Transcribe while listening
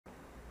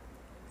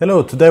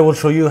Hello, today I will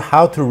show you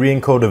how to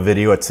re-encode a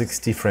video at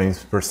 60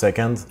 frames per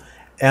second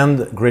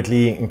and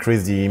greatly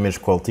increase the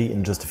image quality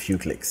in just a few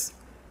clicks.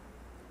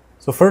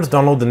 So first,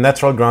 download the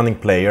natural grounding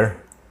player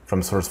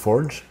from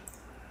SourceForge,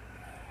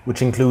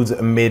 which includes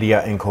a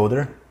media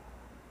encoder.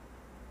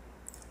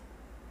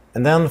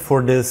 And then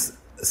for this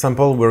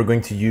sample, we're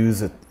going to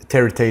use a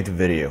Teritate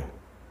video,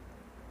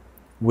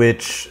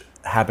 which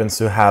happens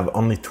to have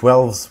only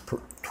 12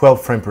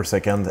 frames per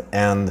second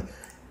and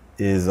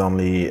is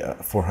only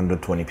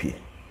 420p.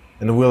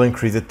 And we'll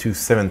increase it to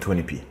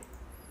 720p.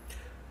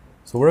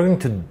 So we're going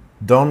to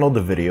download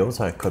the video.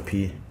 So I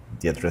copy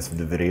the address of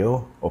the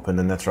video, open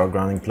the natural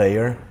grounding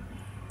player,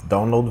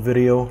 download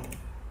video,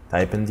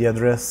 type in the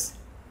address,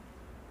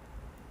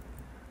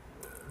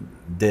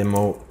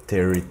 demo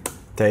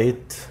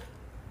Teritate,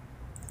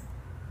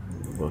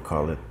 we'll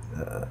call it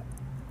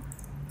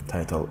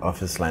title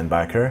Office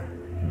Linebacker,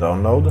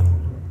 download.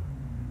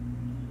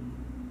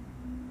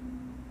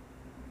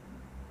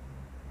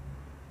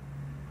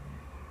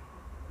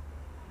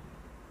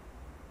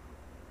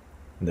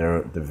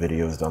 There, the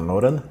video is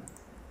downloaded.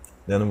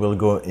 Then we'll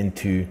go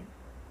into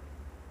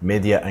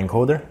Media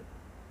Encoder.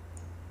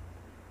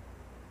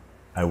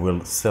 I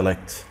will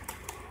select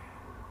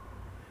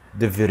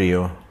the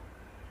video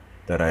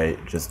that I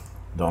just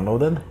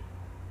downloaded.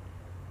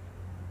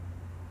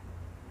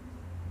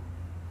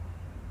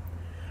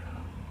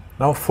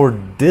 Now for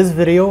this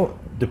video,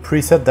 the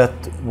preset that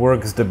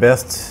works the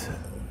best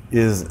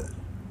is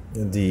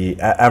the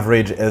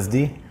average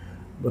SD.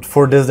 But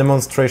for this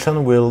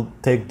demonstration, we'll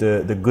take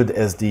the good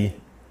SD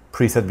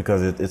preset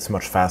because it's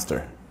much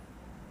faster.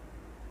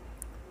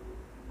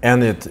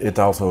 And it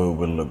also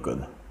will look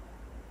good.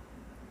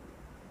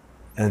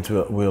 And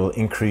we'll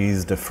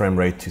increase the frame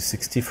rate to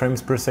 60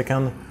 frames per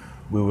second.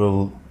 We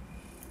will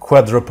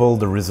quadruple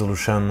the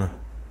resolution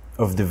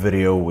of the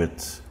video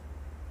with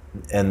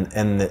an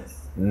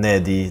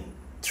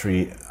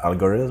NAD3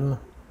 algorithm.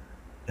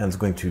 And it's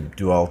going to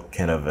do all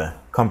kind of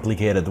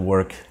complicated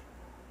work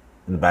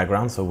in the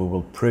background, so we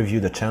will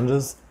preview the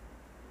changes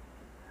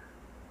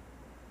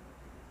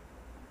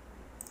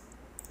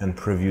and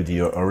preview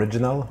the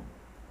original.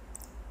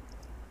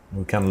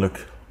 We can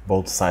look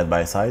both side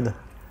by side. You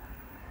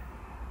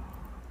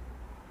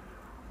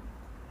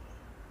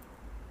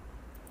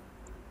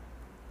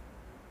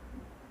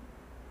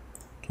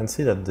can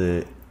see that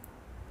the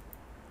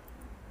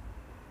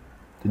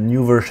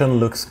new version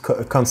looks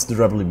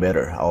considerably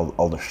better.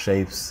 All the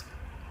shapes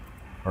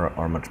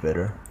are much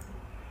better.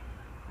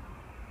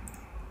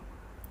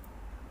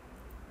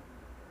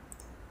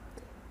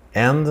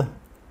 And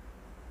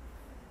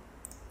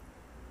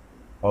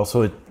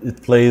also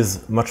it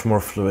plays much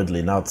more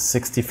fluidly. Now it's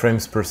 60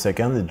 frames per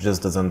second. It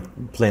just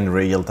doesn't play in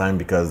real time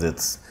because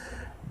it's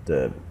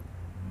the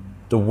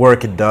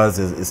work it does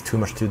is too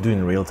much to do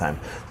in real time.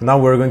 So now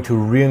we're going to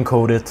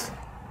re-encode it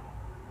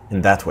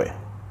in that way.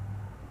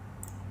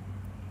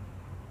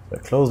 So I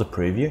close the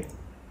preview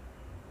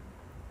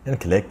and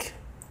click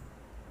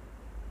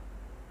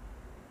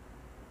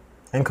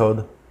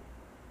encode.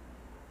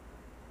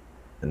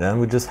 And then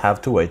we just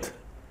have to wait.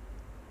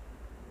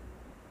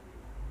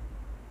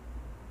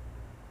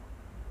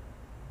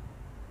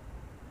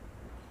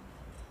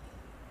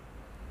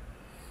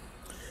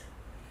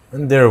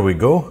 And there we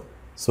go.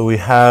 So we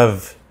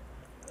have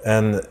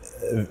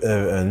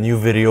a new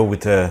video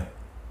with a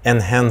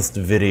enhanced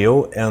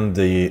video, and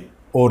the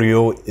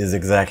audio is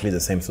exactly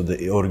the same. So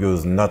the audio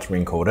is not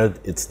re-encoded,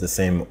 it's the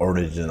same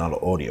original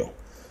audio.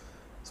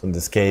 So in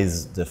this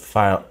case, the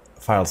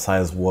file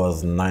size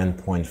was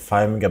 9.5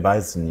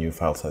 megabytes, the new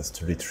file size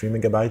 33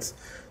 megabytes.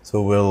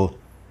 So we'll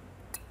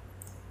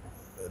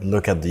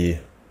look at the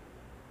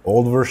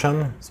old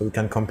version so we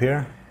can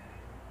compare.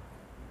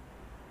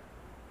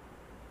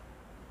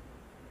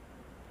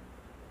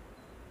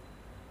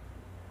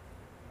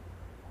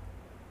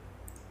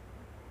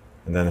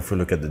 And then if we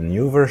look at the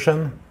new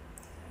version,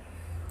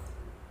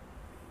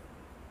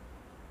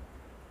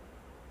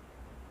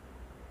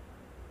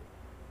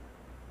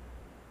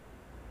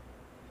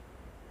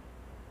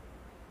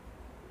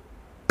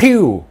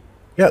 pew!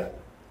 Yeah,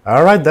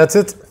 all right, that's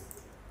it.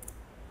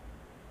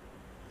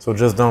 So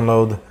just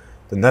download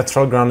the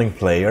natural grounding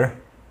player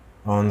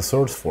on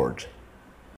SourceForge.